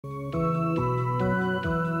Well,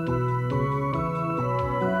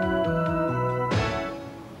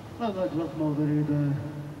 I'd welcome over the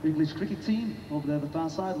English cricket team over there, the far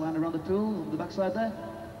side, lying around the pool, over the backside there.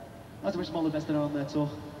 I'd like to wish them all the best on their tour.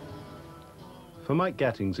 For Mike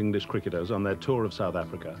Gatting's English cricketers on their tour of South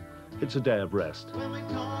Africa, it's a day of rest. When we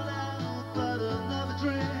call out, but another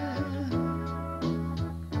dream.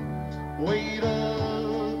 Wait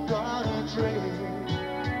up, got a dream.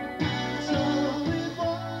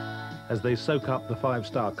 As they soak up the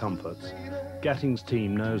five-star comforts, Gatting's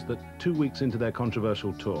team knows that 2 weeks into their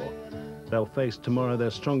controversial tour, they'll face tomorrow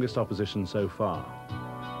their strongest opposition so far.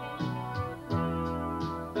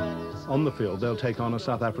 On the field, they'll take on a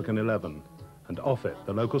South African 11, and off it,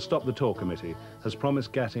 the local Stop the Tour committee has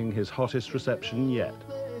promised Gatting his hottest reception yet.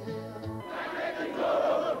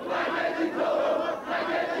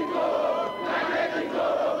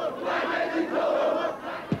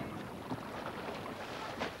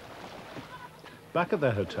 Back at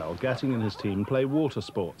their hotel, Gatting and his team play water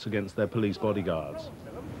sports against their police bodyguards.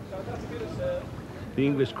 The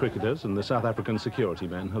English cricketers and the South African security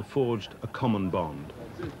men have forged a common bond.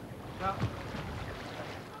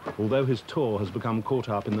 Although his tour has become caught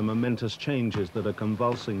up in the momentous changes that are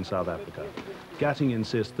convulsing South Africa, Gatting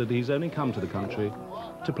insists that he's only come to the country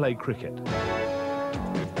to play cricket.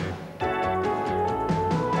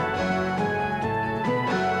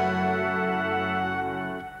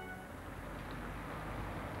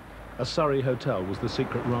 A Surrey hotel was the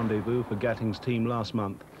secret rendezvous for Gatting's team last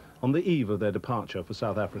month, on the eve of their departure for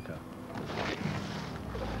South Africa.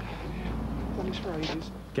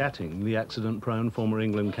 Gatting, the accident-prone former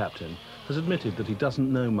England captain, has admitted that he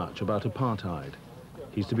doesn't know much about apartheid.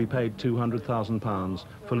 He's to be paid £200,000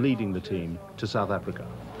 for leading the team to South Africa.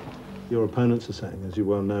 Your opponents are saying, as you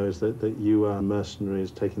well know, is that you are mercenaries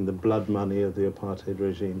taking the blood money of the apartheid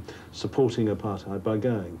regime, supporting apartheid by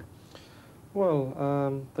going. Well,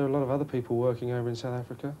 there are a lot of other people working over in South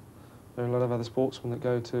Africa. There are a lot of other sportsmen that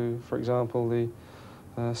go to, for example, the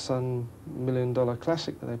Sun $1 Million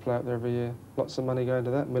Classic that they play up there every year. Lots of money going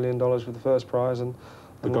to that, $1 million for the first prize, and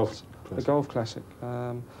the Golf Classic.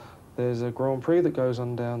 There's a Grand Prix that goes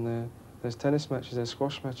on down there. There's tennis matches, there's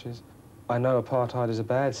squash matches. I know apartheid is a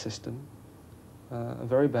bad system, a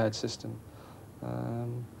very bad system.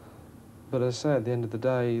 But as I say, at the end of the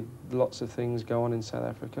day, lots of things go on in South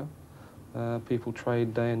Africa. People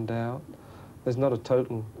trade day in, day out. There's not a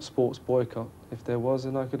total sports boycott. If there was,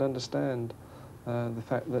 then I could understand the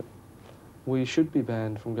fact that we should be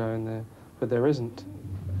banned from going there, but there isn't.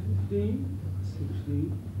 15,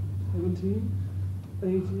 16, 17,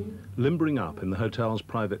 18. Limbering up in the hotel's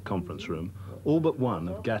private conference room, all but one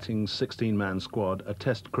of Gatting's 16-man squad are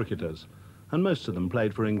Test cricketers, and most of them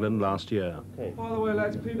played for England last year. By the way,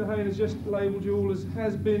 lads, Peter Hain has just labelled you all as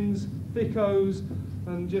has-beens, thickos,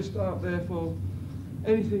 and just up there for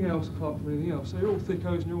anything else apart from anything else. So you're all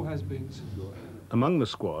thickos and you're all has-beens. Among the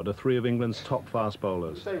squad are three of England's top fast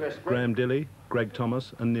bowlers, Graham Dilley, Greg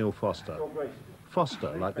Thomas and Neil Foster.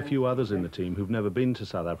 Foster, like the few others in the team who've never been to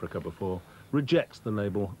South Africa before, rejects the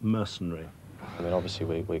label mercenary. I mean, obviously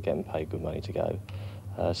we're getting paid good money to go.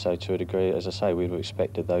 So to a degree, as I say, we'd have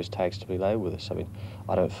expected those tags to be labelled with us. I mean,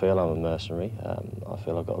 I don't feel I'm a mercenary. I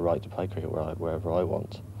feel I've got a right to play cricket wherever I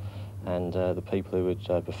want. And the people who would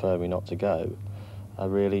prefer me not to go are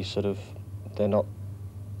really sort of, they're not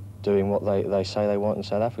doing what they say they want in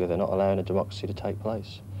South Africa. They're not allowing a democracy to take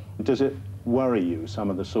place. Does it worry you, some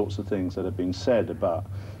of the sorts of things that have been said about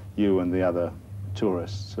you and the other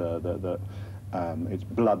tourists, that it's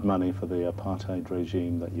blood money for the apartheid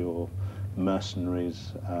regime, that you're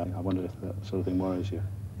mercenaries? I wonder if that sort of thing worries you.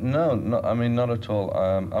 No, I mean, not at all.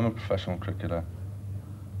 I'm a professional cricketer.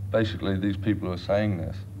 Basically, these people who are saying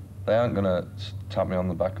this, they aren't going to tap me on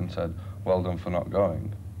the back and said, well done for not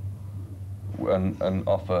going, and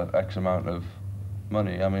offer X amount of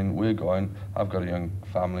money. I mean, we're going. I've got a young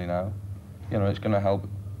family now. You know, it's going to help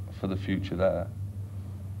for the future there.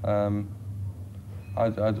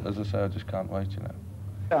 As I say, I just can't wait, you know.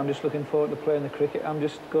 I'm just looking forward to playing the cricket. I'm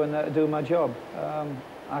just going there to do my job.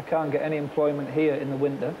 I can't get any employment here in the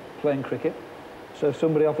winter playing cricket. So if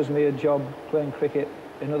somebody offers me a job playing cricket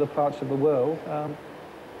in other parts of the world,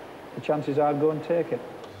 the chances are I'd go and take it.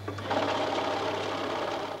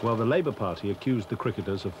 While the Labour Party accused the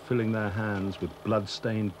cricketers of filling their hands with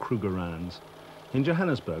blood-stained Krugerrands, in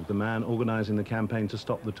Johannesburg, the man organising the campaign to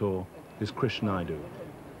stop the tour is Krish Naidu.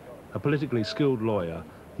 A politically skilled lawyer,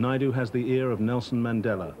 Naidu has the ear of Nelson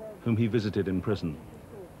Mandela, whom he visited in prison.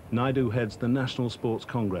 Naidu heads the National Sports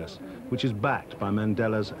Congress, which is backed by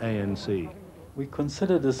Mandela's ANC. We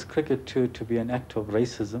consider this cricket tour to be an act of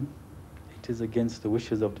racism. It is against the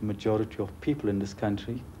wishes of the majority of people in this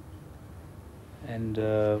country. and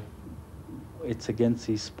it's against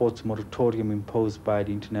the sports moratorium imposed by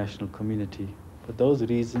the international community. For those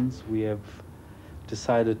reasons, we have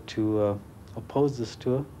decided to oppose this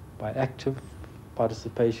tour by active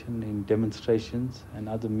participation in demonstrations and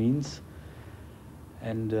other means,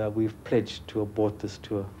 and we've pledged to abort this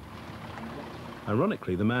tour.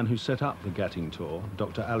 Ironically, the man who set up the Gatting tour,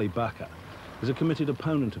 Dr. Ali Bakar, is a committed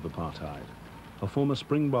opponent of apartheid. A former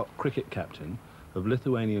Springbok cricket captain of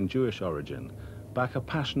Lithuanian Jewish origin, Bakar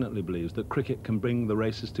passionately believes that cricket can bring the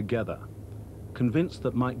races together. Convinced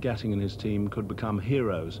that Mike Gatting and his team could become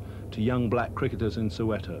heroes to young black cricketers in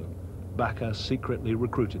Soweto, Bakar secretly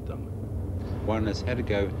recruited them. One has had to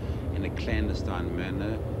go in a clandestine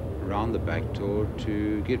manner around the back door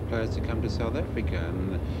to get players to come to South Africa.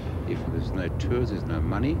 And if there's no tours, there's no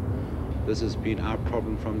money. This has been our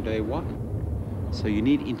problem from day one. So you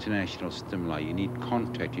need international stimuli, you need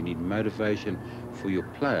contact, you need motivation for your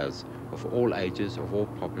players of all ages, of all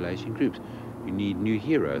population groups. You need new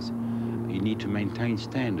heroes. You need to maintain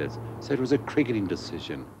standards. So it was a cricketing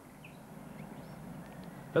decision.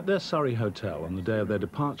 At their Surrey hotel on the day of their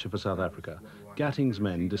departure for South Africa, Gatting's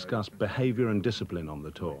men discussed behaviour and discipline on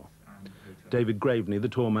the tour. David Graveney, the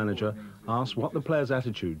tour manager, asked what the players'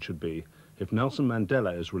 attitude should be if Nelson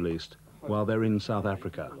Mandela is released while they're in South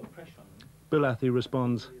Africa. Bill Athey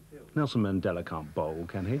responds, Nelson Mandela can't bowl,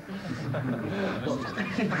 can he?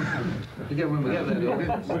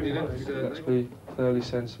 Let's be fairly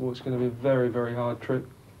sensible. It's going to be a very, very hard trip.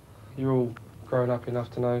 You're all grown up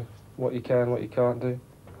enough to know what you can, what you can't do.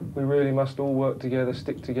 We really must all work together,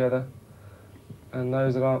 stick together, and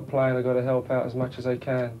those that aren't playing have got to help out as much as they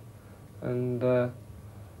can. And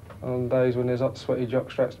on days when there's hot, sweaty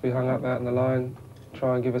jockstraps to be hung up out in the line,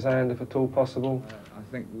 try and give us a hand if at all possible.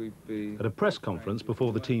 At a press conference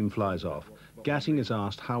before the team flies off, Gatting is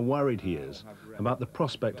asked how worried he is about the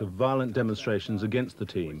prospect of violent demonstrations against the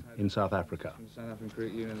team in South Africa.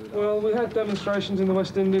 Well, we had demonstrations in the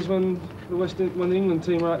West Indies when the England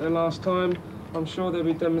team were out there last time. I'm sure there'll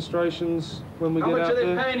be demonstrations when we get out there. How much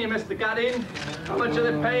are they paying you, Mr. Gatting? How much are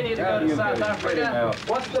they paying you to go to South Africa?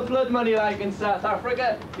 What's the blood money like in South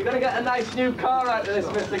Africa? You're going to get a nice new car out of this,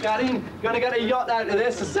 Mr. Gatting. You're going to get a yacht out of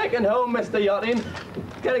this, a second home, Mr. Yachting.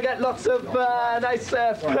 You're going to get lots of nice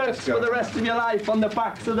perks for the rest of your life on the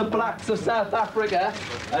backs of the blacks of South Africa.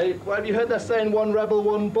 Well, have you heard they're saying one rebel,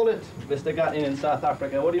 one bullet, Mr. Gatting, in South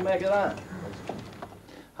Africa? What do you make of that?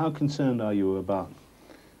 How concerned are you about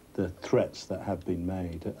the threats that have been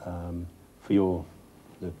made for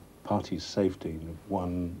the party's safety?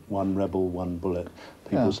 One rebel, one bullet.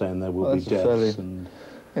 People saying there will be deaths. And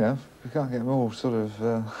you know, you can't get more sort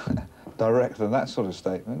of direct than that sort of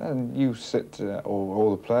statement. And you sit, or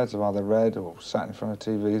all the players have either read or sat in front of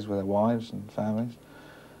TVs with their wives and families,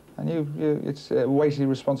 and it's a weighty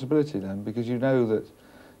responsibility then, because you know that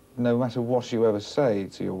no matter what you ever say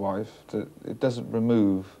to your wife, that it doesn't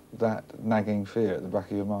remove that nagging fear at the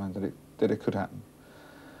back of your mind that it could happen.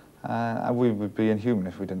 And we would be inhuman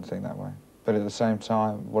if we didn't think that way. But at the same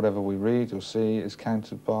time, whatever we read or see is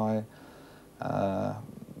countered by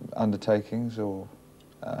undertakings or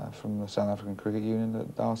from the South African Cricket Union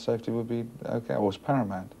that our safety would be okay, or was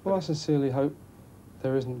paramount. Well, I sincerely hope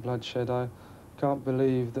there isn't bloodshed. I can't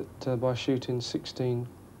believe that by shooting 16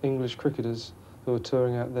 English cricketers who are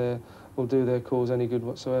touring out there will do their cause any good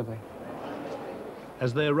whatsoever.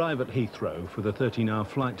 as they arrive at Heathrow for the 13-hour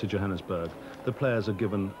flight to Johannesburg, the players are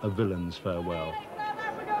given a villain's farewell.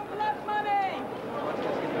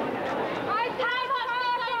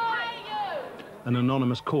 An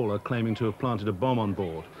anonymous caller claiming to have planted a bomb on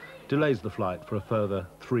board delays the flight for a further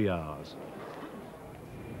 3 hours.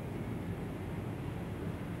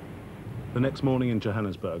 The next morning in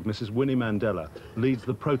Johannesburg, Mrs. Winnie Mandela leads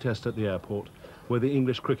the protest at the airport where the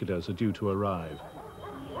English cricketers are due to arrive.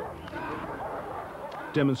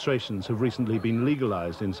 Demonstrations have recently been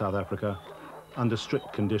legalised in South Africa under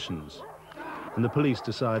strict conditions, and the police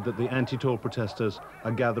decide that the anti-tour protesters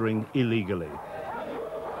are gathering illegally.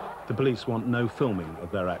 The police want no filming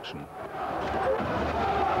of their action.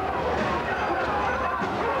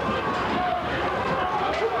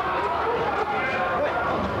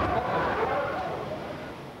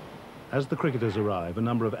 As the cricketers arrive, a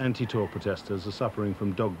number of anti-tour protesters are suffering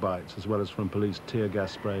from dog bites as well as from police tear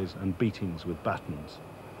gas sprays and beatings with batons.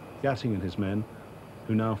 Gatting and his men,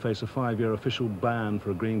 who now face a 5-year official ban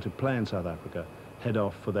for agreeing to play in South Africa, head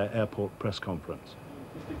off for their airport press conference.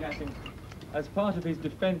 Mr. Gatting, as part of his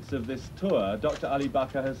defence of this tour, Dr. Ali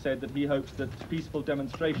Bakar has said that he hopes that peaceful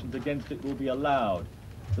demonstrations against it will be allowed.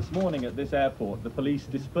 This morning at this airport, the police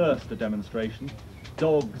dispersed the demonstration.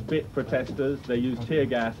 Dogs bit protesters, they used tear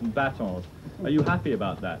gas and batons. Are you happy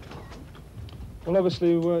about that? Well,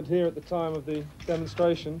 obviously we weren't here at the time of the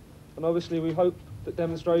demonstration, and obviously we hope that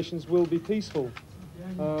demonstrations will be peaceful.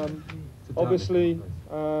 Obviously,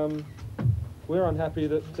 we're unhappy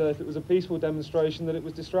that if it was a peaceful demonstration that it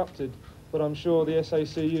was disrupted, but I'm sure the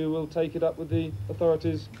SACU will take it up with the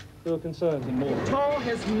authorities who are concerned. The tour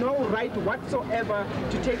has no right whatsoever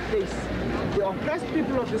to take place. The oppressed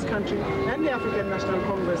people of this country and the African National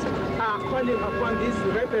Congress are calling upon these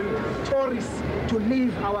rebel tourists to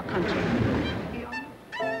leave our country.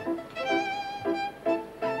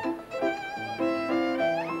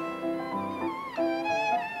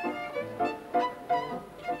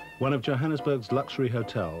 One of Johannesburg's luxury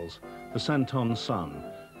hotels, the Santon Sun,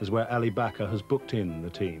 is where Ali Baka has booked in the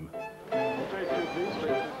team.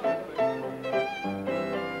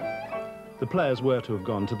 The players were to have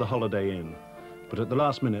gone to the Holiday Inn, but at the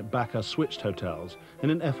last minute Baka switched hotels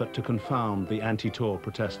in an effort to confound the anti-tour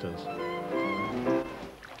protesters.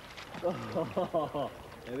 Yeah,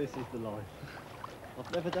 this is the life.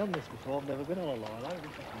 I've never done this before, I've never been on a line.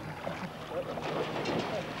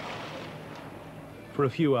 For a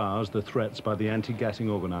few hours, the threats by the anti-Gatting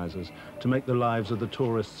organisers to make the lives of the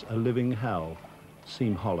tourists a living hell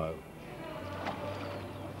seem hollow.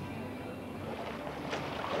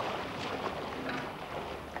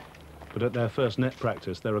 But at their first net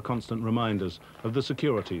practice, there are constant reminders of the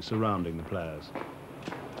security surrounding the players.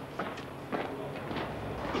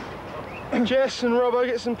 Jess and Robbo,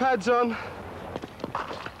 get some pads on.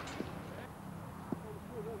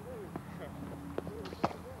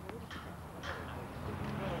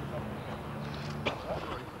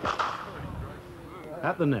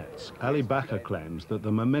 At the nets, Ali Baka claims that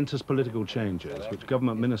the momentous political changes which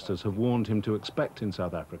government ministers have warned him to expect in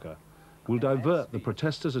South Africa will divert the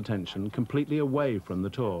protesters' attention completely away from the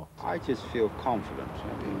tour. I just feel confident,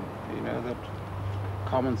 I mean, you know, that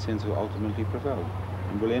common sense will ultimately prevail,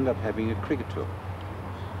 and we'll end up having a cricket tour.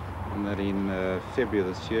 And that in February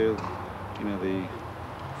of this year, you know, the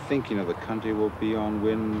thinking of the country will be on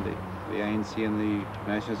when the ANC and the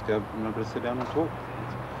nationalist government are going to sit down and talk.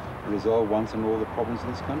 Resolve once and all the problems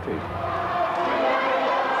in this country.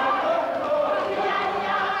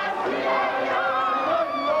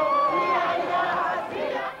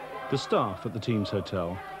 The staff at the team's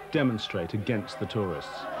hotel demonstrate against the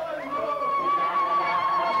tourists.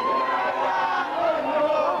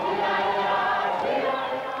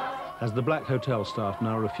 As the black hotel staff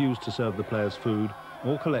now refuse to serve the players food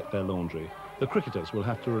or collect their laundry, the cricketers will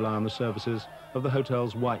have to rely on the services of the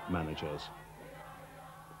hotel's white managers.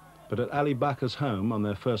 But at Ali Baka's home on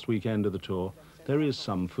their first weekend of the tour, there is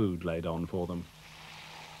some food laid on for them.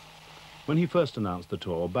 When he first announced the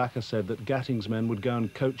tour, Baka said that Gatting's men would go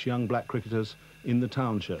and coach young black cricketers in the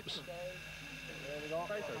townships.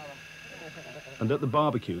 And at the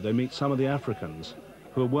barbecue, they meet some of the Africans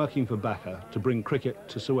who are working for Baka to bring cricket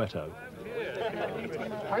to Soweto.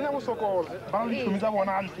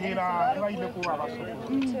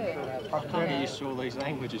 You saw these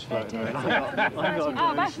languages floating around. I've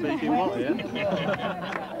got to speak in what,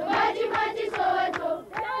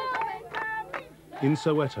 In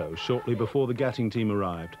Soweto, shortly before the Gatting team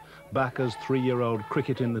arrived, Baka's 3-year-old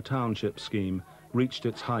Cricket in the Township scheme reached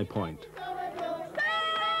its high point.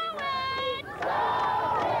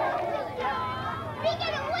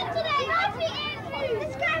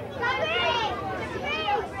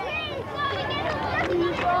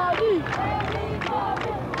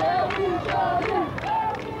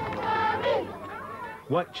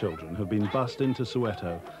 White children have been bussed into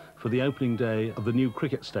Soweto for the opening day of the new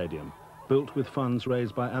cricket stadium, built with funds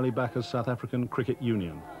raised by Ali Baka's South African Cricket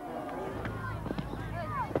Union.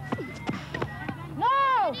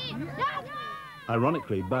 No!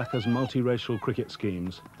 Ironically, Baka's multiracial cricket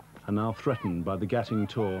schemes are now threatened by the Gatting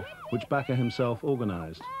tour, which Baka himself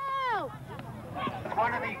organised. It's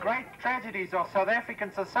one of the great tragedies of South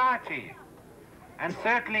African society, and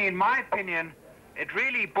certainly, in my opinion, it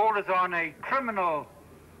really borders on a criminal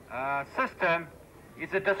system,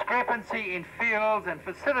 is a discrepancy in fields and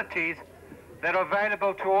facilities that are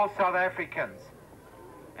available to all South Africans.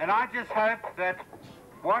 And I just hope that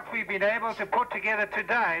what we've been able to put together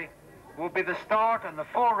today will be the start and the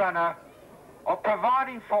forerunner of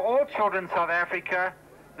providing for all children in South Africa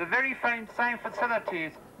the very same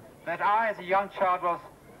facilities that I, as a young child, was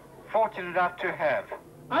fortunate enough to have.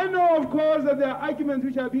 I know, of course, that there are arguments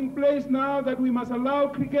which are being placed now that we must allow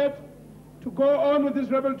cricket to go on with this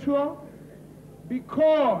rebel tour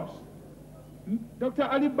because Dr.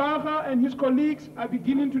 Ali Baka and his colleagues are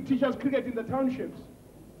beginning to teach us cricket in the townships.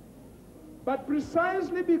 But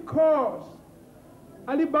precisely because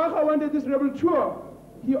Ali Baka wanted this rebel tour,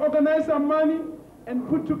 he organized some money and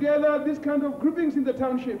put together this kind of groupings in the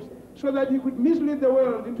townships so that he could mislead the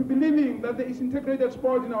world into believing that there is integrated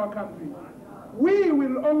sport in our country. We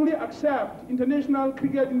will only accept international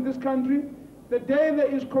cricket in this country the day there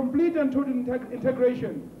is complete and total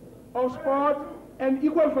integration of sport and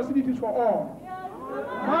equal facilities for all.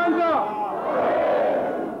 Mandla!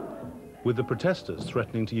 With the protesters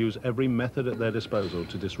threatening to use every method at their disposal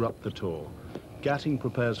to disrupt the tour, Gatting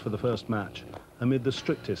prepares for the first match amid the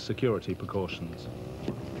strictest security precautions.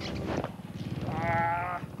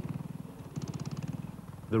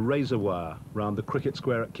 The razor wire round the cricket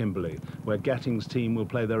square at Kimberley, where Gatting's team will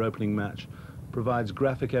play their opening match, provides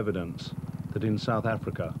graphic evidence that in South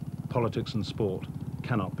Africa, politics and sport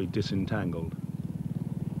cannot be disentangled.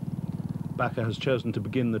 Baka has chosen to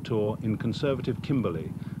begin the tour in conservative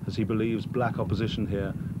Kimberley, as he believes black opposition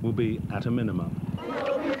here will be at a minimum.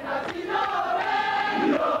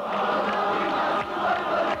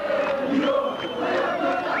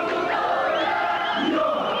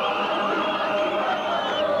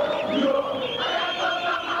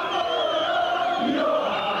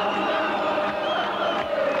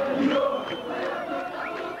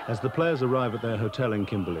 As the players arrive at their hotel in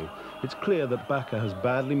Kimberley, it's clear that Baka has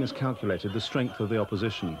badly miscalculated the strength of the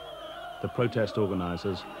opposition. The protest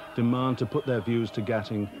organisers demand to put their views to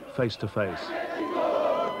Gatting face to face.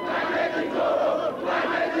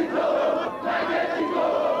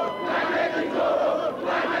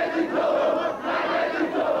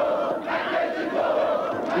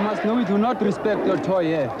 You must know we do not respect your toy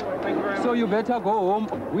here. So you better go home.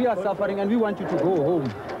 We are suffering and we want you to go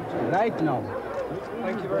home right now.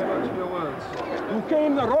 Thank you very much for your words. You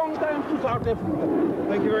came the wrong time to South Africa.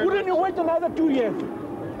 Thank you very Wouldn't much. you wait another 2 years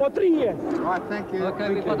or 3 years? Right, thank you. Okay,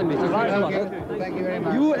 we got the message. Thank you very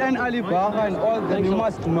much. You and Ali Baka and all them, you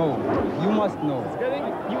must know. You must know.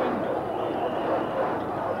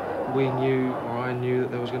 We knew, or I knew, that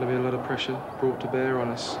there was going to be a lot of pressure brought to bear on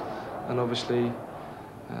us. And obviously,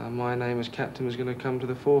 my name as captain was going to come to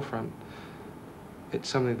the forefront. It's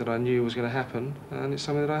something that I knew was going to happen, and it's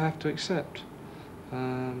something that I have to accept.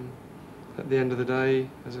 At the end of the day,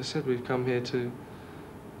 as I said, we've come here to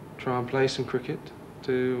try and play some cricket,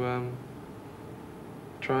 to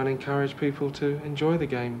try and encourage people to enjoy the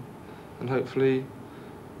game, and hopefully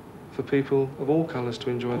for people of all colours to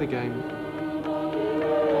enjoy the game.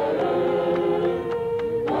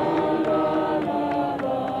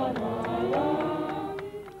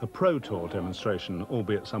 A Pro Tour demonstration,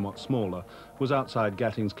 albeit somewhat smaller, was outside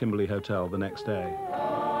Gatting's Kimberley Hotel the next day.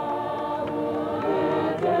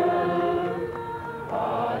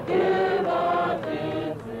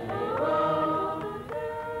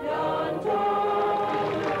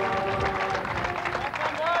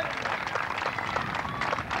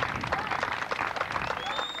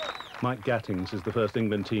 Mike Gattings is the first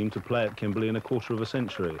England team to play at Kimberley in a quarter of a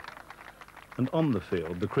century. And on the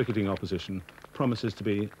field, the cricketing opposition promises to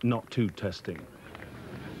be not too testing.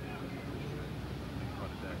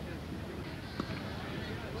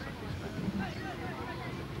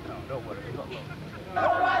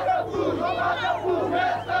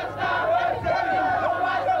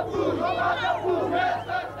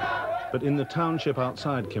 But in the township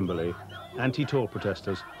outside Kimberley, anti-tour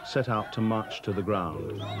protesters set out to march to the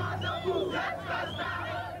ground.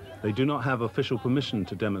 They do not have official permission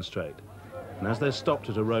to demonstrate, and as they're stopped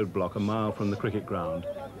at a roadblock a mile from the cricket ground,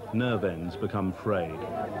 nerve ends become frayed.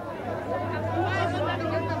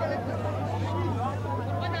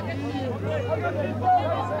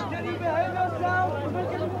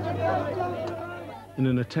 In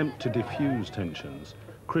an attempt to diffuse tensions,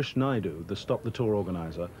 Krish Naidu, the Stop the Tour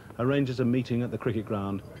organiser, arranges a meeting at the cricket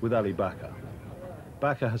ground with Ali Baka.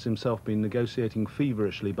 Baka has himself been negotiating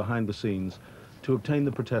feverishly behind the scenes to obtain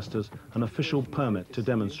the protesters an official permit to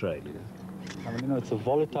demonstrate. I mean, you know, it's a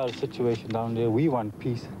volatile situation down there. We want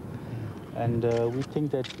peace. And we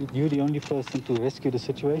think that you're the only person to rescue the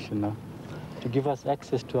situation now, to give us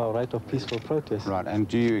access to our right of peaceful protest. Right, and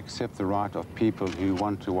do you accept the right of people who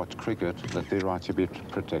want to watch cricket, that their right should be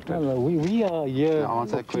protected? No, we are here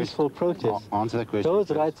for peaceful protest. Answer that question.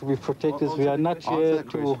 Those rights we protect us. We are not here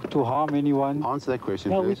to harm anyone. Answer that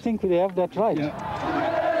question, No, please. we think we have that right.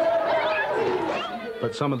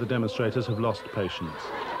 But some of the demonstrators have lost patience.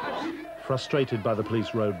 Frustrated by the police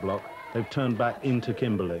roadblock, they've turned back into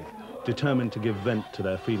Kimberley, determined to give vent to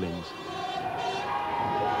their feelings.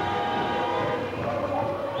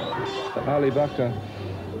 Ali Baka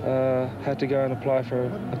had to go and apply for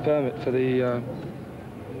a permit for the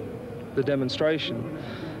demonstration,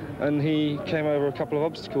 and he came over a couple of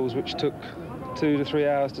obstacles which took 2 to 3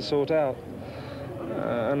 hours to sort out.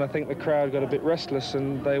 And I think the crowd got a bit restless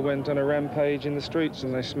and they went on a rampage in the streets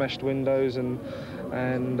and they smashed windows and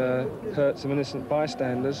hurt some innocent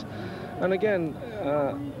bystanders. And again,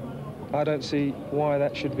 I don't see why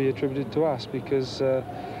that should be attributed to us, because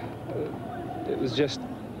it was just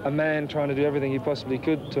a man trying to do everything he possibly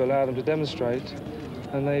could to allow them to demonstrate,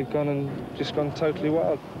 and they've just gone totally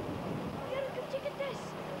wild. Check at this.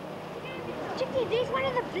 Check, there's one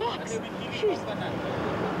of the blacks. Shoes.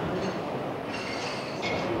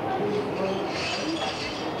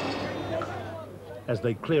 As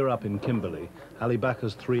they clear up in Kimberley, Ali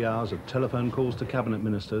Baka's 3 hours of telephone calls to cabinet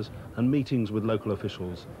ministers and meetings with local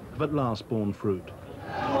officials have at last borne fruit.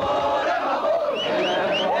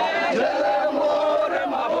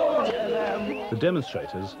 The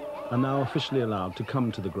demonstrators are now officially allowed to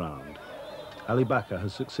come to the ground. Ali Baka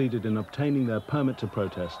has succeeded in obtaining their permit to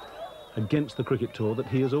protest against the cricket tour that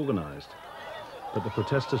he has organised. But the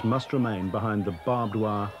protesters must remain behind the barbed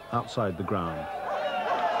wire outside the ground.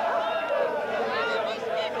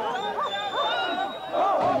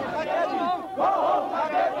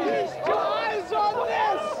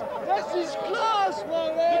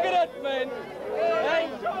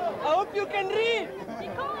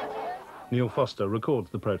 Neil Foster records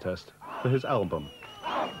the protest for his album.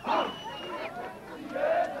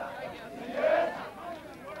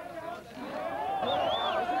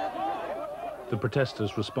 The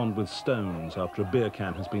protesters respond with stones after a beer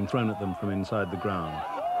can has been thrown at them from inside the ground.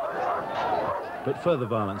 But further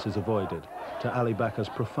violence is avoided, to Ali Baka's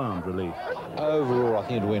profound relief. Overall, I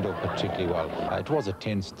think it went off particularly well. It was a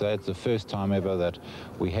tense day. It's the first time ever that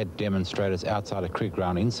we had demonstrators outside a cricket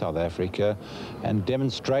ground in South Africa, and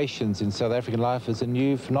demonstrations in South African life is a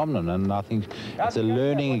new phenomenon, and I think it's a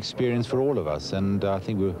learning experience for all of us, and I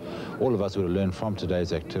think all of us will learn from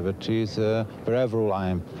today's activities, but overall I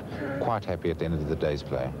am quite happy at the end of the day's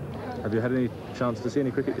play. Have you had any chance to see any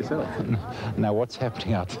cricket yourself? No, what's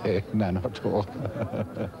happening out there? No, not at all.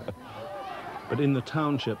 But in the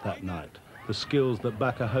township that night, the skills that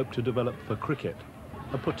Baka hoped to develop for cricket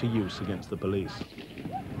are put to use against the police.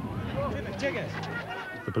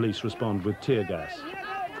 The police respond with tear gas.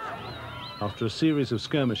 After a series of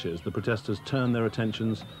skirmishes, the protesters turn their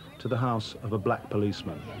attentions to the house of a black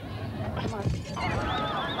policeman.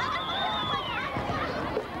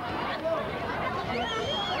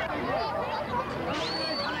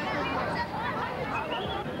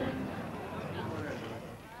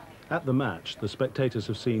 At the match, the spectators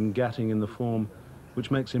have seen Gatting in the form which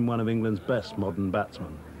makes him one of England's best modern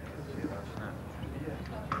batsmen.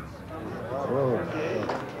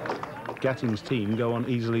 Gatting's team go on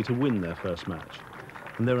easily to win their first match,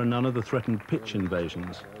 and there are none of the threatened pitch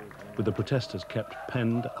invasions, with the protesters kept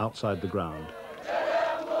penned outside the ground.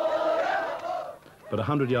 But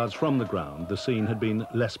 100 yards from the ground, the scene had been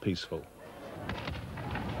less peaceful.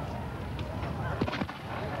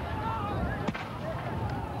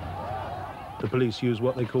 The police used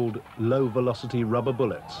what they called low-velocity rubber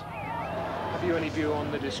bullets. Have you any view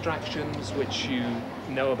on the distractions which you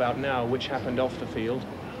know about now, which happened off the field?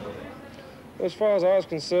 As far as I was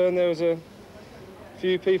concerned, there was a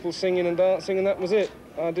few people singing and dancing, and that was it.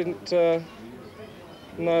 I didn't know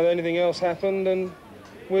that anything else happened, and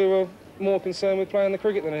we were more concerned with playing the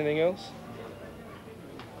cricket than anything else.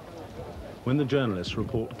 When the journalists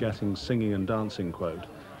report Gatting's singing and dancing quote,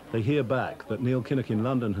 they hear back that Neil Kinnock in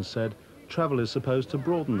London has said travel is supposed to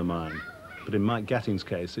broaden the mind, but in Mike Gatting's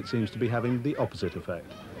case, it seems to be having the opposite effect.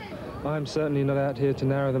 I'm certainly not out here to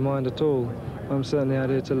narrow the mind at all. I'm certainly out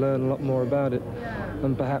here to learn a lot more about it,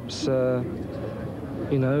 and perhaps,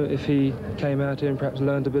 you know, if he came out here and perhaps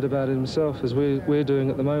learned a bit about it himself, as we're doing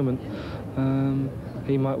at the moment,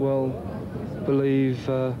 he might well believe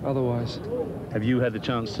otherwise. Have you had the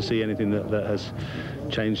chance to see anything that has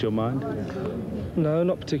changed your mind? No,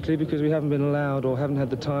 not particularly, because we haven't been allowed, or haven't had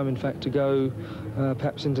the time, in fact, to go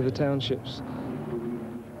perhaps into the townships.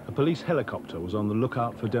 A police helicopter was on the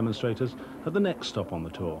lookout for demonstrators at the next stop on the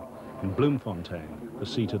tour, in Bloemfontein, the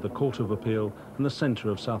seat of the Court of Appeal and the centre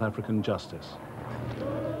of South African justice.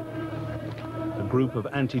 A group of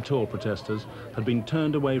anti-tour protesters had been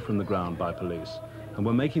turned away from the ground by police and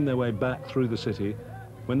were making their way back through the city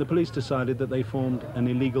when the police decided that they formed an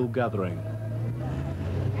illegal gathering.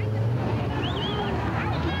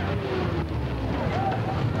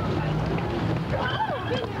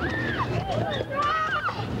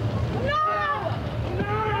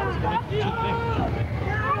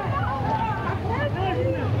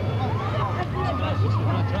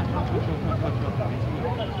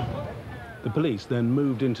 The police then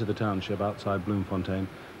moved into the township outside Bloemfontein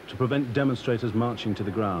to prevent demonstrators marching to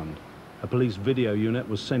the ground. A police video unit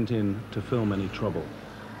was sent in to film any trouble.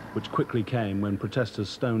 which quickly came when protesters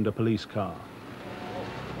stoned a police car.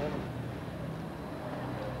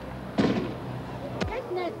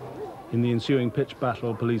 In the ensuing pitched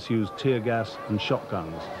battle, police used tear gas and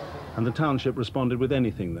shotguns, and the township responded with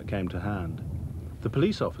anything that came to hand. The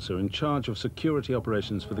police officer in charge of security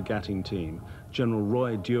operations for the Gatting team, General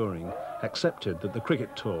Roy During, accepted that the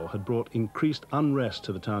cricket tour had brought increased unrest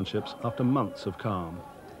to the townships after months of calm.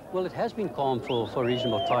 Well, it has been calm for a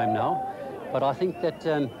reasonable time now, but I think that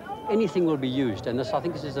anything will be used, and I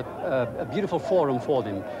think this is a beautiful forum for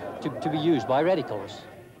them to be used by radicals.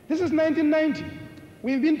 This is 1990.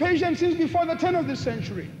 We've been patient since before the turn of this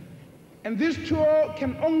century, and this tour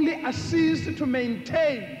can only assist to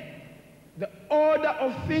maintain the order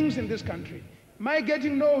of things in this country. Mike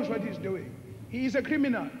Gatting knows what he's doing. He is a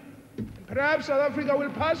criminal. Perhaps South Africa will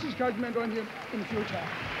pass his judgment on him in future.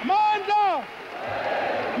 Amanda!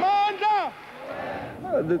 Amanda!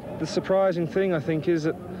 The surprising thing, I think, is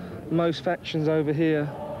that most factions over here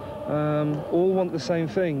all want the same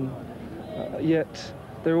thing, yet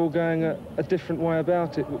they're all going a different way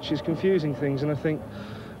about it, which is confusing things. And I think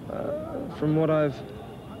from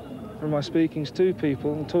my speakings to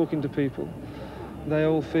people and talking to people, they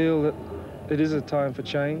all feel that it is a time for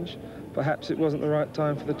change. Perhaps it wasn't the right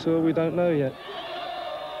time for the tour, we don't know yet.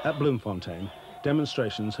 At Bloemfontein,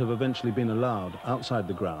 demonstrations have eventually been allowed outside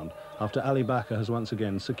the ground after Ali Bacher has once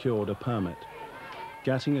again secured a permit.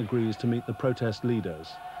 Gatting agrees to meet the protest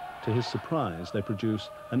leaders. To his surprise, they produce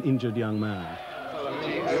an injured young man.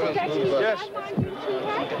 Yes.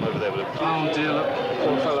 Oh dear, look,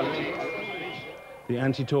 poor fella. The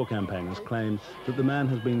anti-tour campaigners claim that the man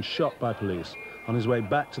has been shot by police on his way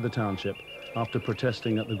back to the township after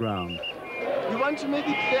protesting at the ground. We want to make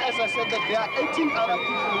it clear, as I said, that there are 18 other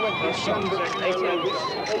people who were shot.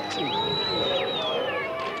 18.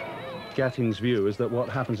 Gatting's view is that what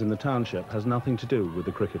happens in the township has nothing to do with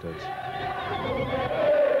the cricketers.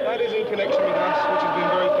 That is in connection with us, which has been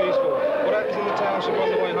very peaceful. What happens in the township on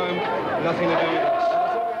the way home, nothing to do with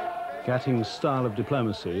us. Gatting's style of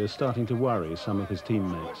diplomacy is starting to worry some of his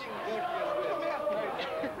teammates.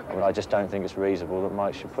 Well, I just don't think it's reasonable that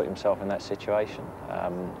Mike should put himself in that situation.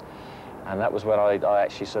 And that was when I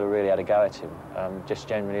actually sort of really had a go at him, just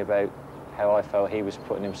generally about how I felt he was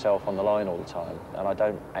putting himself on the line all the time. And I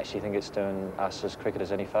don't actually think it's doing us as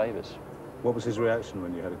cricketers any favours. What was his reaction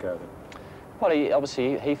when you had a go at him? Well,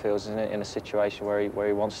 obviously he feels in a situation where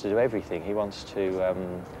he wants to do everything. He wants to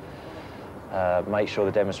make sure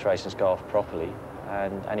the demonstrations go off properly,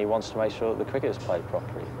 and he wants to make sure that the cricketers play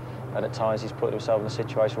properly. And at times he's put himself in a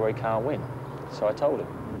situation where he can't win. So I told him.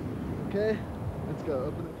 Okay, let's go.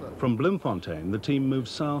 Open it close. From Bloemfontein, the team moves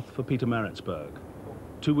south for Pietermaritzburg.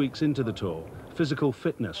 2 weeks into the tour, physical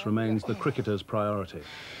fitness remains the cricketers' priority.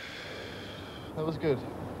 That was good.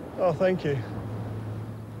 Oh, thank you.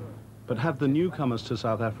 But have the newcomers to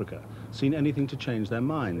South Africa seen anything to change their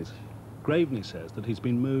minds? Graveney says that he's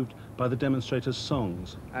been moved by the demonstrators'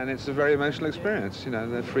 songs. And it's a very emotional experience, you know,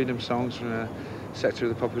 they're freedom songs from a sector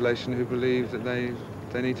of the population who believe that they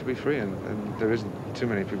need to be free, and there isn't too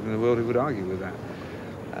many people in the world who would argue with that.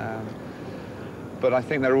 But I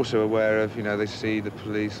think they're also aware of, you know, they see the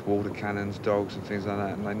police, water cannons, dogs and things like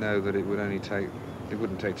that, and they know that it wouldn't take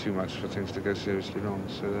too much for things to go seriously wrong,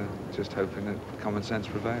 so they're just hoping that common sense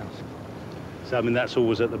prevails. So, I mean, that's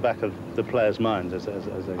always at the back of the players' minds as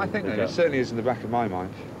I think it certainly is in the back of my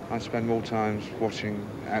mind. I spend more time watching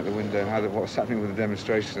out the window what's happening with the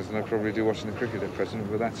demonstrations than I probably do watching the cricket at present,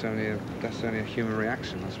 but that's only a human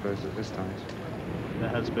reaction, I suppose, at this time. There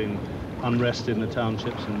has been unrest in the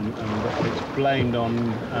townships, and it's blamed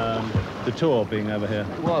on the tour being over here.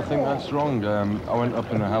 Well, I think that's wrong. I went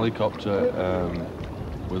up in a helicopter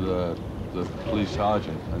with the police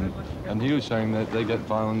sergeant, and he was saying that they get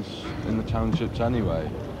violence in the townships anyway.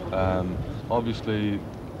 Obviously,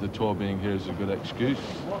 the tour being here is a good excuse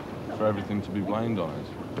for everything to be blamed on us.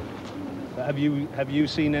 Have you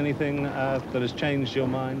seen anything that has changed your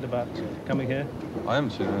mind about coming here? I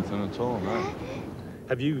haven't seen anything at all, no.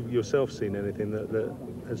 Have you yourself seen anything that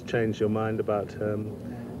has changed your mind about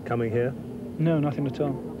coming here? No, nothing at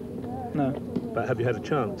all. No. But have you had a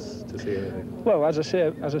chance to see anything? Well, as I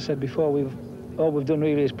said before, all we've done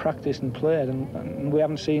really is practiced and played, and we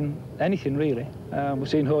haven't seen anything really. We've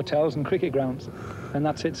seen hotels and cricket grounds, and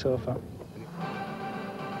that's it so far.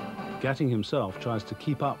 Gatting himself tries to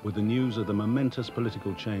keep up with the news of the momentous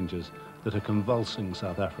political changes that are convulsing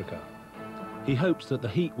South Africa. He hopes that the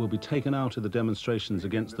heat will be taken out of the demonstrations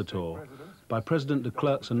against the tour by President de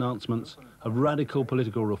Klerk's announcements of radical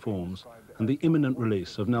political reforms and the imminent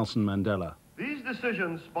release of Nelson Mandela. These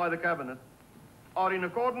decisions by the Cabinet are in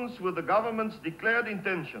accordance with the government's declared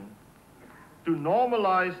intention to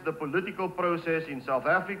normalize the political process in South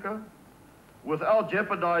Africa without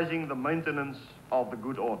jeopardizing the maintenance of the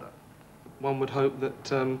good order. One would hope that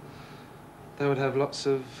they would have lots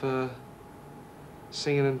of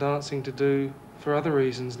singing and dancing to do for other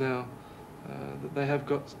reasons now. That they have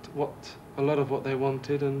got a lot of what they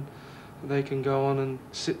wanted, and they can go on and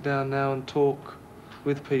sit down now and talk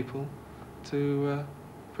with people to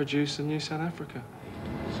produce a new South Africa.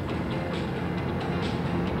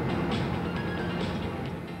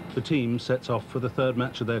 The team sets off for the third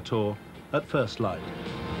match of their tour at first light.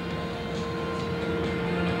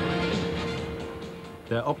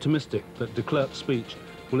 They're optimistic that de Klerk's speech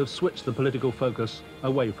will have switched the political focus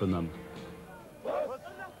away from them.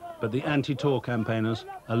 But the anti-tour campaigners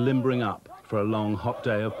are limbering up for a long, hot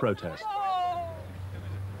day of protest.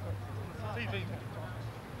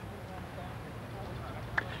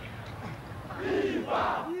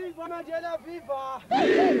 Viva! Viva Mandela! Viva!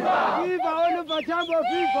 Viva! Viva Oliver Tambo!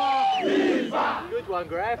 Viva! Viva! Good one,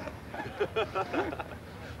 Graf.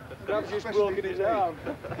 Graf's just broken his arm.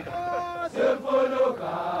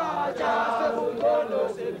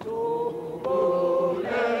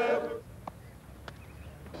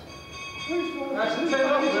 That's 10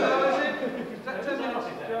 off now, is it? 10 minutes.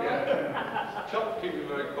 Chop, keep you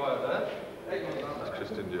very quiet there. That's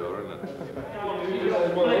Christian Dior, isn't it?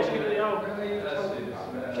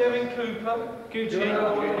 Kevin Cooper, Gucci.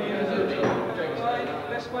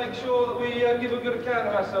 Let's make sure that we give a good account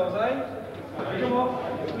of ourselves, eh? Come on.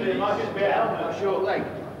 It might just be a short leg.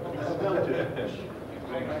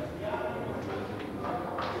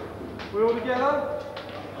 We all together?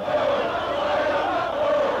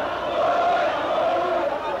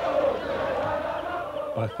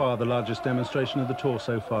 By far the largest demonstration of the tour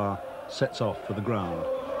so far sets off for the ground.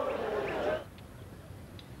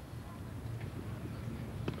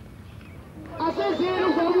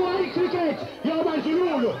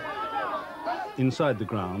 Inside the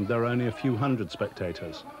ground, there are only a few hundred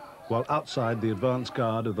spectators, while outside the advance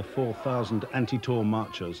guard of the 4,000 anti-tour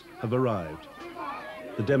marchers have arrived.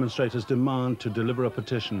 The demonstrators demand to deliver a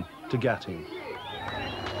petition to Gatting.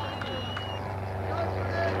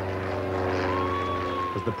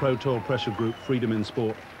 As the pro-tour pressure group Freedom in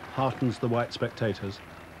Sport heartens the white spectators,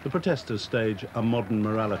 the protesters stage a modern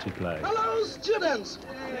morality play. Hello, students!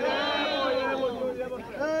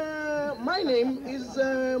 My name is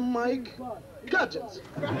Mike Gadgets.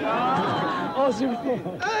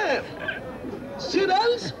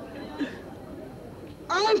 Students,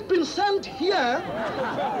 I've been sent here,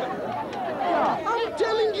 I'm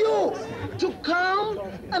telling you, to come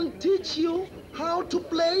and teach you how to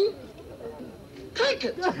play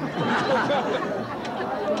cricket.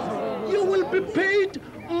 You will be paid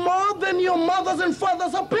more than your mothers and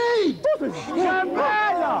fathers are paid.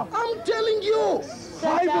 I'm telling you,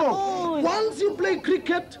 once you play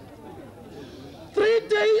cricket, 3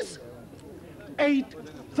 days,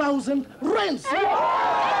 8,000 rands.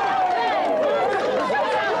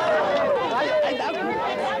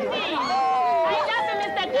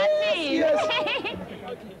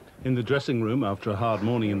 In the dressing room, after a hard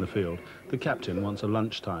morning in the field, the captain wants a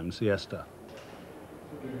lunchtime siesta.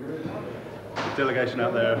 The delegation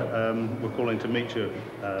out there, we're calling to meet you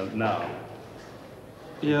now.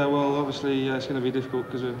 Yeah, well, obviously it's going to be difficult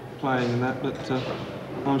because we're playing and that, but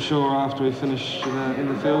I'm sure after we finish in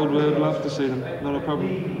the field, we'd love to see them. Not a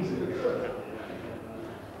problem.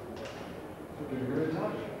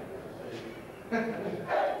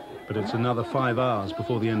 But it's another 5 hours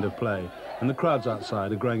before the end of play, and the crowds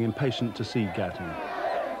outside are growing impatient to see Gatting.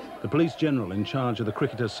 The police general in charge of the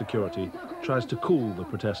cricketers' security tries to cool the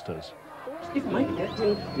protesters. If Mike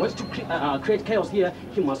Gatting wants to create chaos here,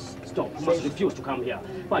 he must stop, he must refuse to come here.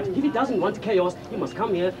 But if he doesn't want chaos, he must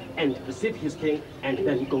come here and receive his king, and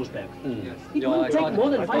then he goes back. It will take more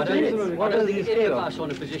than 5 minutes. I don't think any of us are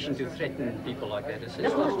in a position to threaten people like that. It's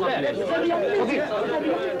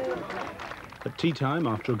At tea time,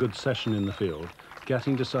 after a good session in the field,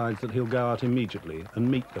 Gatting decides that he'll go out immediately and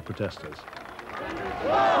meet the protesters.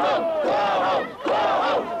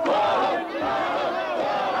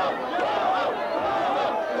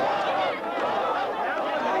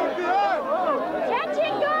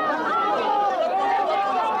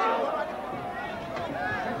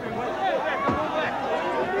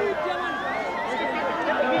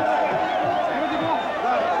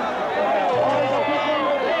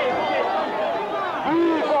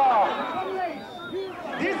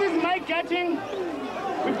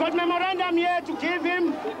 We've got memorandum here to give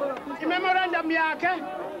him. The memorandum yakhe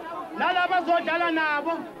nalaba zodlala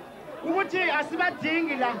nabo ukuthi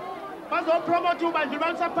asibadingi la bazopromote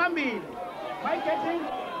ubandlululo phambili. Mike Gatting,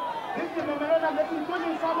 This is the memorandum that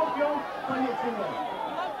including some of your colleagues in there.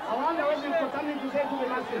 I wonder what you've something to say to the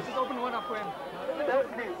masses. Just open one up for him.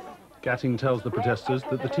 Gatting tells the protesters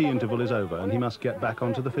that the tea interval is over and he must get back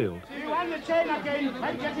onto the field. You want the chain again,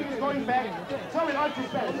 and Gatting is going back. So we ought to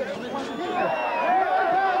spend.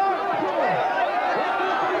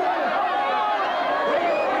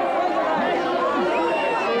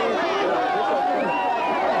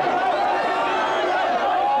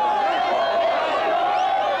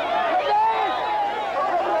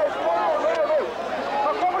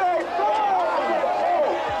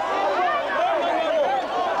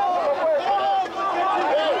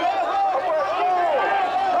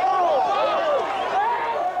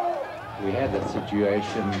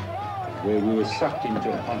 Situation where we were sucked into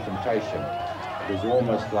a confrontation. It was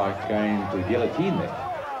almost like going to the guillotine there.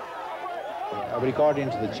 We got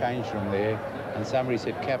into the change room there and somebody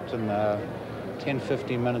said, Captain,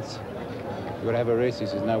 10-15 minutes, we've got to have a rest. He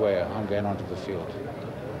says, no way, I'm going onto the field.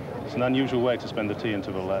 It's an unusual way to spend the tea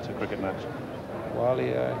interval at a cricket match. Well,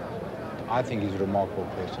 I think he's a remarkable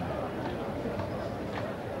person.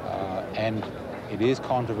 And it is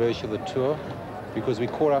controversial, the tour, because we're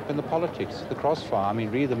caught up in the politics, the crossfire. I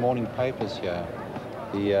mean, read the morning papers here.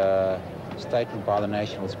 The statement by the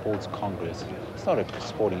National Sports Congress. It's not a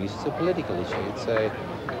sporting issue, it's a political issue.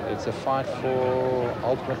 It's a fight for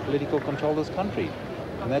ultimate political control of this country.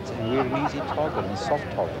 And we're an easy target and a soft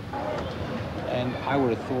target. And I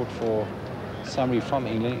would have thought for somebody from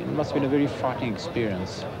England, it must have been a very frightening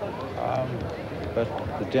experience. But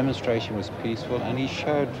the demonstration was peaceful and he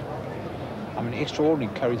showed, I mean,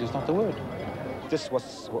 extraordinary courage is not the word. This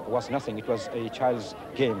was nothing. It was a child's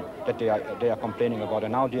game that they are complaining about,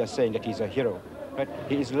 and now they are saying that he's a hero. Right?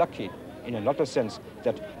 He is lucky, in a lot of sense,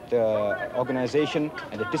 that the organization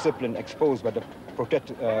and the discipline exposed by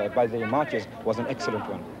the marches was an excellent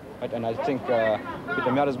one. Right? And I think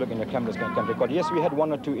Peter Maritzburg and the cameras can record. Yes, we had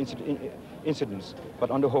one or two incidents,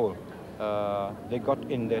 but on the whole, they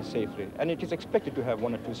got in there safely. And it is expected to have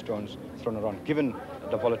one or two stones thrown around, given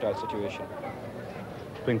the volatile situation.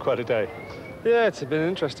 It's been quite a day. Yeah, it's been an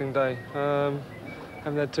interesting day.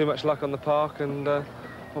 Haven't had too much luck on the park, and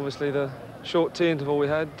obviously the short tea interval we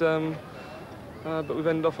had, but we've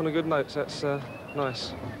ended off on a good note, so that's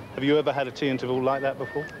nice. Have you ever had a tea interval like that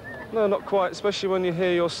before? No, not quite, especially when you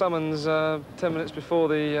hear your summons 10 minutes before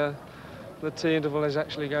the tea interval is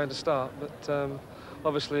actually going to start. But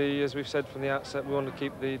obviously, as we've said from the outset, we want to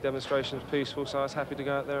keep the demonstrations peaceful, so I was happy to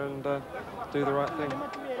go out there and do the right thing.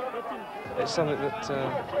 It's something that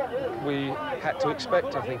we had to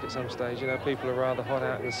expect, I think, at some stage. You know, people are rather hot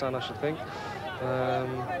out in the sun, I should think.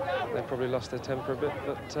 They probably lost their temper a bit,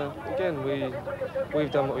 but again,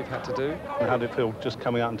 we've done what we've had to do. And how did it feel just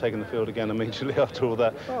coming out and taking the field again immediately after all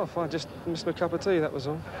that? Oh, fine, just missed my cup of tea, that was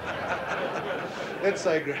all. Let's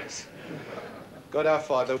say grace. God our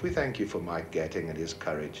Father, we thank you for Mike Gatting and his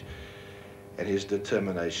courage and his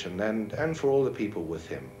determination and for all the people with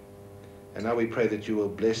him. And now we pray that you will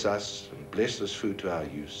bless us and bless this food to our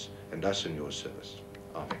use and us in your service.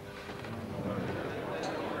 Amen.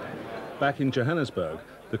 Back in Johannesburg,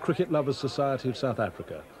 the Cricket Lovers Society of South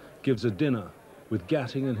Africa gives a dinner with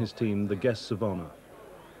Gatting and his team the guests of honour.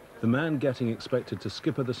 The man Gatting expected to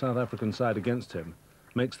skipper the South African side against him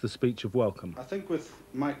makes the speech of welcome. I think with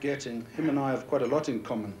Mike Gatting, him and I have quite a lot in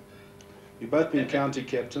common. We've both been county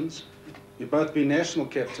captains, we've both been national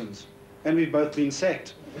captains, and we've both been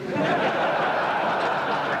sacked.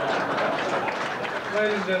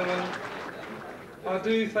 Ladies and gentlemen, I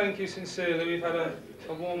do thank you sincerely. We've had a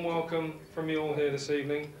warm welcome from you all here this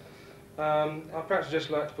evening. I'd perhaps just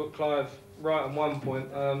like to put Clive right on one point.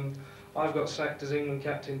 I've got sacked as England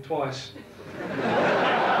captain twice.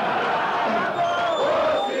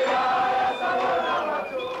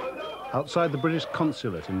 Outside the British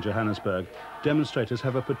consulate in Johannesburg, demonstrators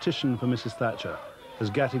have a petition for Mrs. Thatcher as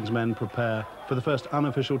Gatting's men prepare for the first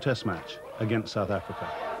unofficial test match against South Africa.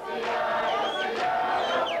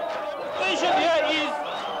 The issue here is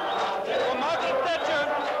for Margaret Thatcher,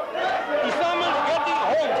 he summons Gatting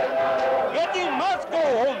home. Gatting must go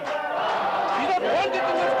home. He's not wanted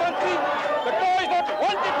in this country. The tour is not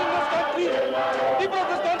wanted in this country. People of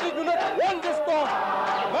this country do not want this tour.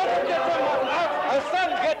 Margaret Thatcher must ask her son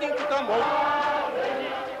Gatting to come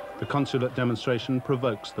home. The consulate demonstration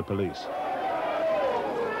provokes the police.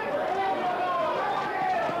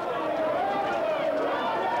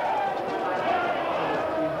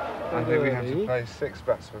 I think we have to play 6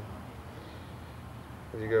 batsmen.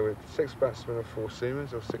 You go with 6 batsmen and 4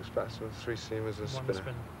 seamers, or 6 batsmen, 3 seamers and a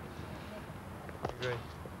spinner. Agree.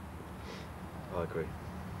 I agree.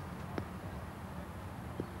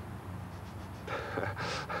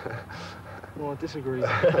 Well, I disagree.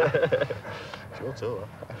 Sure tour.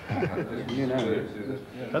 You know.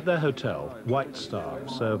 At their hotel, White Star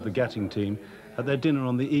served the Gatting team at their dinner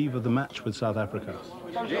on the eve of the match with South Africa.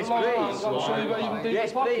 Yes, please.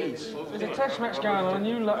 Yes, please. There's a test match going on and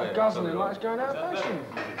you lot are guzzling like it's going out of fashion.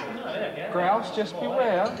 Grouse, just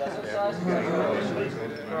beware.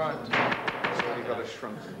 Right.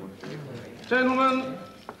 Gentlemen,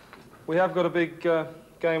 we have got a big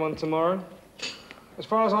game on tomorrow. As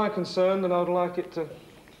far as I'm concerned, and I would like it to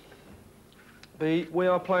be, we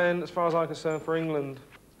are playing, as far as I'm concerned, for England.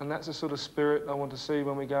 And that's the sort of spirit I want to see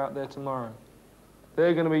when we go out there tomorrow.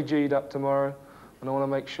 They're going to be G'd up tomorrow, and I want to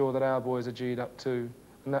make sure that our boys are G'd up too.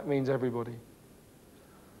 And that means everybody.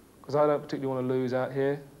 Because I don't particularly want to lose out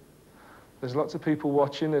here. There's lots of people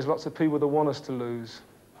watching. There's lots of people that want us to lose.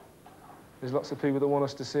 There's lots of people that want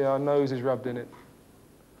us to see our noses rubbed in it.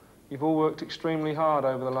 You've all worked extremely hard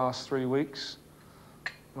over the last 3 weeks.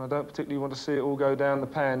 And I don't particularly want to see it all go down the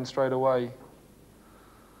pan straight away.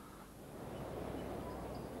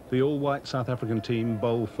 The all-white South African team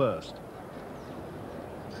bowl first.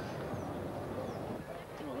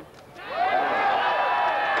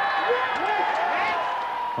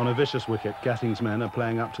 On a vicious wicket, Gatting's men are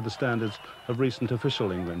playing up to the standards of recent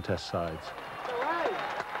official England Test sides.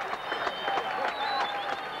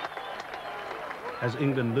 As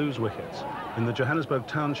England lose wickets, in the Johannesburg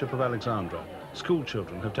township of Alexandra, school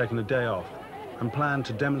children have taken a day off and plan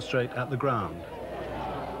to demonstrate at the ground.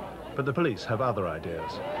 But the police have other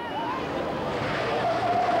ideas.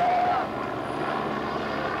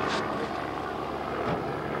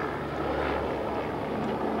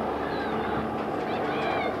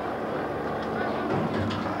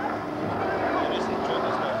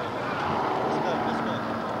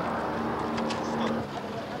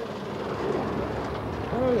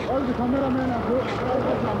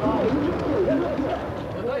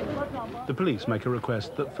 The police make a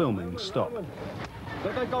request that filming stop.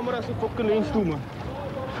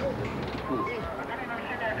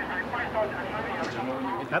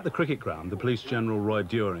 At the cricket ground, the Police General Roy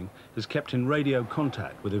During is kept in radio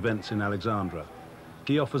contact with events in Alexandra.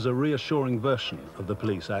 He offers a reassuring version of the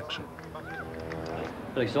police action.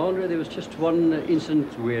 Alexandra, there was just one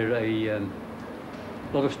incident where a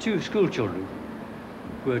lot of school children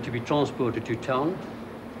were to be transported to town,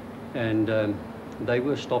 and they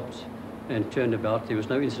were stopped and turned about. There was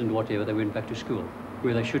no incident whatever. They went back to school,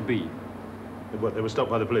 where they should be. What, they were stopped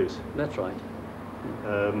by the police? That's right.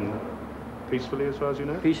 Peacefully, as far as you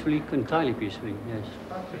know? Peacefully, entirely peacefully, yes.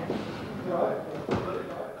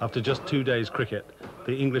 After just 2 days cricket,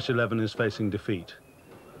 the English 11 is facing defeat.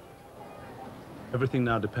 Everything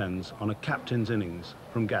now depends on a captain's innings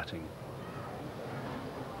from Gatting.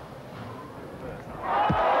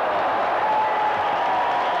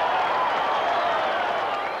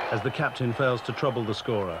 As the captain fails to trouble the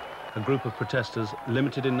scorer, a group of protesters,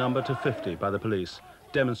 limited in number to 50 by the police,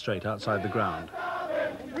 demonstrate outside the ground.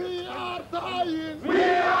 We are dying! We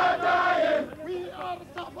are dying! We are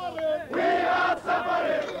suffering! We are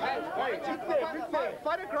suffering!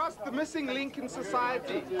 Fight across the missing link in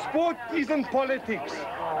society. Sport isn't politics.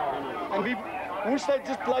 And we wish they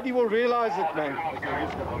just bloody will realize it, man.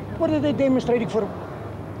 What are they demonstrating for?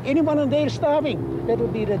 Anyone in there starving? That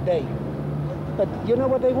would be the day. But you know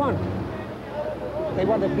what they want? They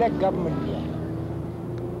want a black government here.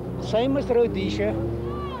 Same as Rhodesia.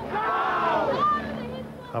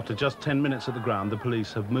 After just 10 minutes at the ground, the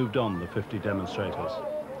police have moved on the 50 demonstrators.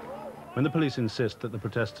 When the police insist that the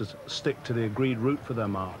protesters stick to the agreed route for their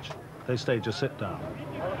march, they stage a sit-down.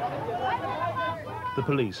 The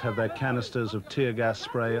police have their canisters of tear gas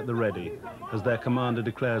spray at the ready as their commander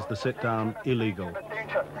declares the sit-down illegal.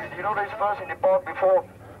 You know this person depart before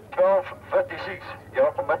 12:56. You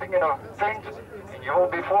are committing an offence and you will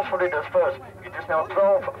be forcefully dispersed. It is now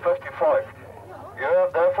 12:55. You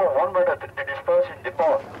have therefore 1 minute to disperse and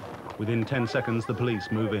depart. Within 10 seconds, the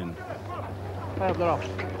police move in. Mr.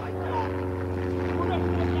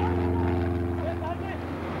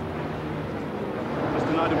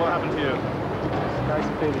 Naidu, what happened to you?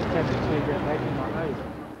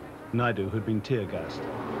 Naidu had been tear-gassed.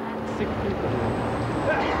 6 people.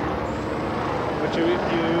 But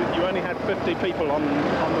you only had 50 people on the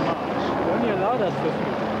march. You only allowed us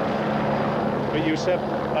 50. But you said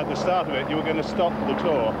at the start of it you were going to stop the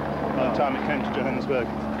tour by the time it came to Johannesburg.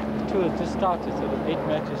 The tour has just started, so there's 8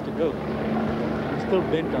 matches to go. I'm still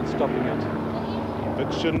bent on stopping it.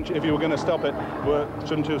 But if you were going to stop it,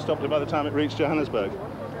 shouldn't you have stopped it by the time it reached Johannesburg?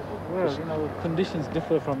 Well, you know, conditions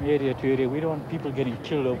differ from area to area. We don't want people getting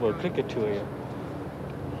killed over a cricket tour here.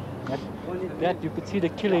 That you could see the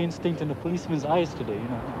killer instinct in the policeman's eyes today, you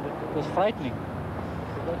know. It was frightening.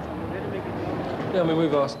 Yeah, I mean,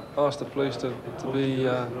 we've asked the police to be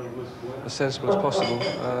as sensible as possible,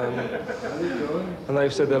 and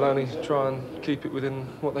they've said they'll only try and keep it within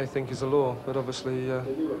what they think is the law. But obviously,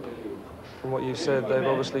 from what you've said, they've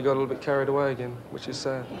obviously got a little bit carried away again, which is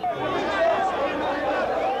sad.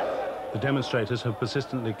 The demonstrators have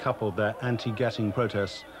persistently coupled their anti-Gatting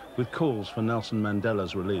protests with calls for Nelson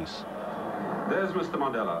Mandela's release. There's Mr.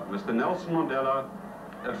 Mandela, Mr. Nelson Mandela,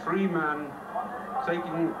 a free man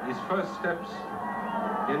taking his first steps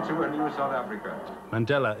into a new South Africa.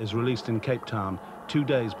 Mandela is released in Cape Town 2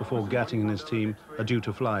 days before Gatting and his team are due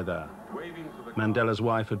to fly there. Mandela's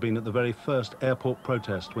wife had been at the very first airport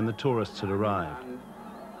protest when the tourists had arrived.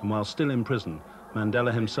 And while still in prison,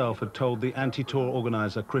 Mandela himself had told the anti-tour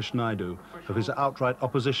organizer Krish Naidu of his outright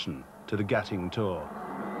opposition to the Gatting tour.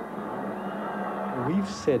 We've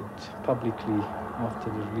said publicly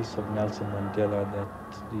after the release of Nelson Mandela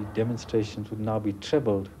that the demonstrations would now be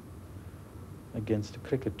trebled against the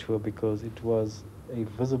cricket tour because it was a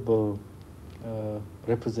visible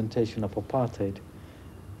representation of apartheid,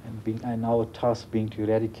 and our task being to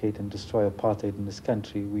eradicate and destroy apartheid in this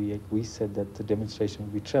country, we said that the demonstration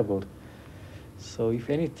would be trebled. So if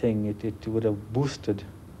anything, it would have boosted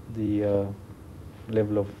the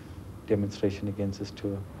level of demonstration against this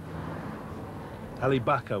tour. Ali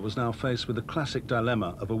Baka was now faced with the classic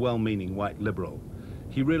dilemma of a well-meaning white liberal.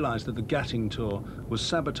 He realised that the Gatting tour was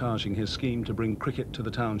sabotaging his scheme to bring cricket to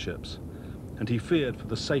the townships, and he feared for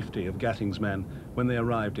the safety of Gatting's men when they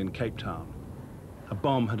arrived in Cape Town. A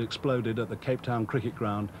bomb had exploded at the Cape Town cricket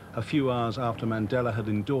ground a few hours after Mandela had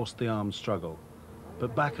endorsed the armed struggle.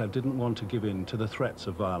 But Baka didn't want to give in to the threats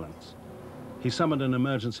of violence. He summoned an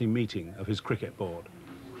emergency meeting of his cricket board.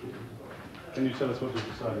 Can you tell us what you've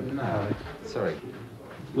decided? No, sorry.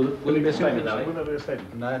 Will it be a statement, Ali? Will there be a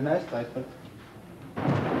statement? No statement.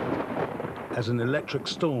 As an electric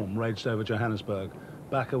storm raged over Johannesburg,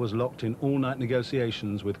 Baka was locked in all-night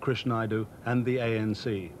negotiations with Krish Naidu and the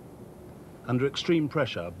ANC. Under extreme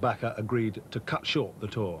pressure, Baka agreed to cut short the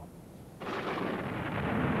tour.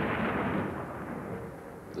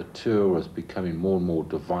 The tour was becoming more and more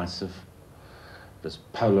divisive. It was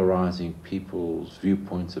polarizing people's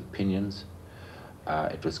viewpoints, opinions.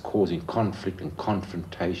 It was causing conflict and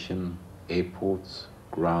confrontation, airports,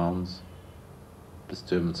 grounds,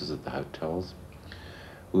 disturbances at the hotels.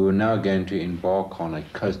 We were now going to embark on a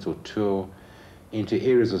coastal tour into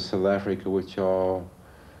areas of South Africa which are,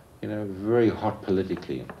 very hot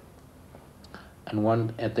politically.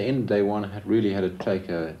 And at the end of the day, one really had to take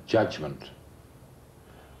a judgment.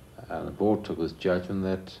 The board took this judgment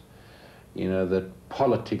that, that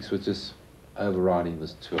politics was just overriding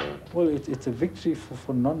this tour. Well, it's a victory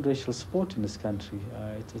for non-racial sport in this country.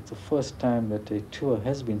 It's the first time that a tour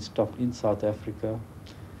has been stopped in South Africa.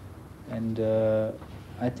 And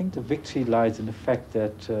I think the victory lies in the fact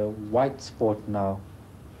that white sport now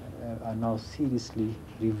are now seriously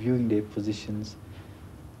reviewing their positions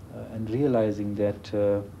and realizing that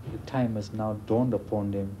the time has now dawned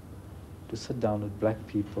upon them to sit down with black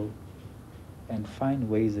people and find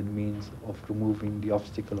ways and means of removing the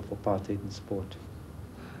obstacle of apartheid in sport.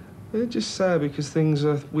 It's just sad because things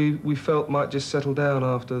we felt might just settle down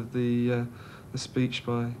after the speech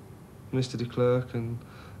by Mr. de Klerk and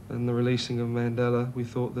the releasing of Mandela. We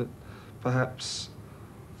thought that perhaps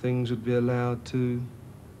things would be allowed to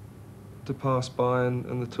pass by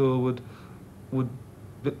and the tour would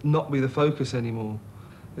not be the focus anymore.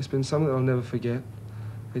 It's been something that I'll never forget.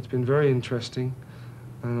 It's been very interesting,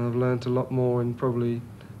 and I've learnt a lot more in probably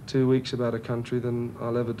 2 weeks about a country than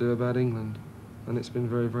I'll ever do about England, and it's been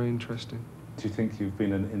very, very interesting. Do you think you've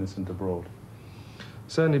been an innocent abroad?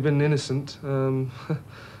 Certainly been an innocent, a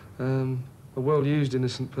well-used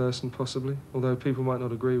innocent person, possibly, although people might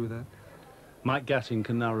not agree with that. Mike Gatting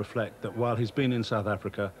can now reflect that while he's been in South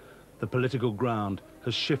Africa, the political ground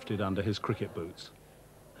has shifted under his cricket boots.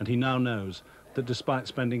 And he now knows that despite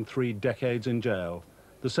spending 3 decades in jail,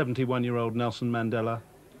 the 71-year-old Nelson Mandela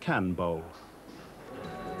can bowl.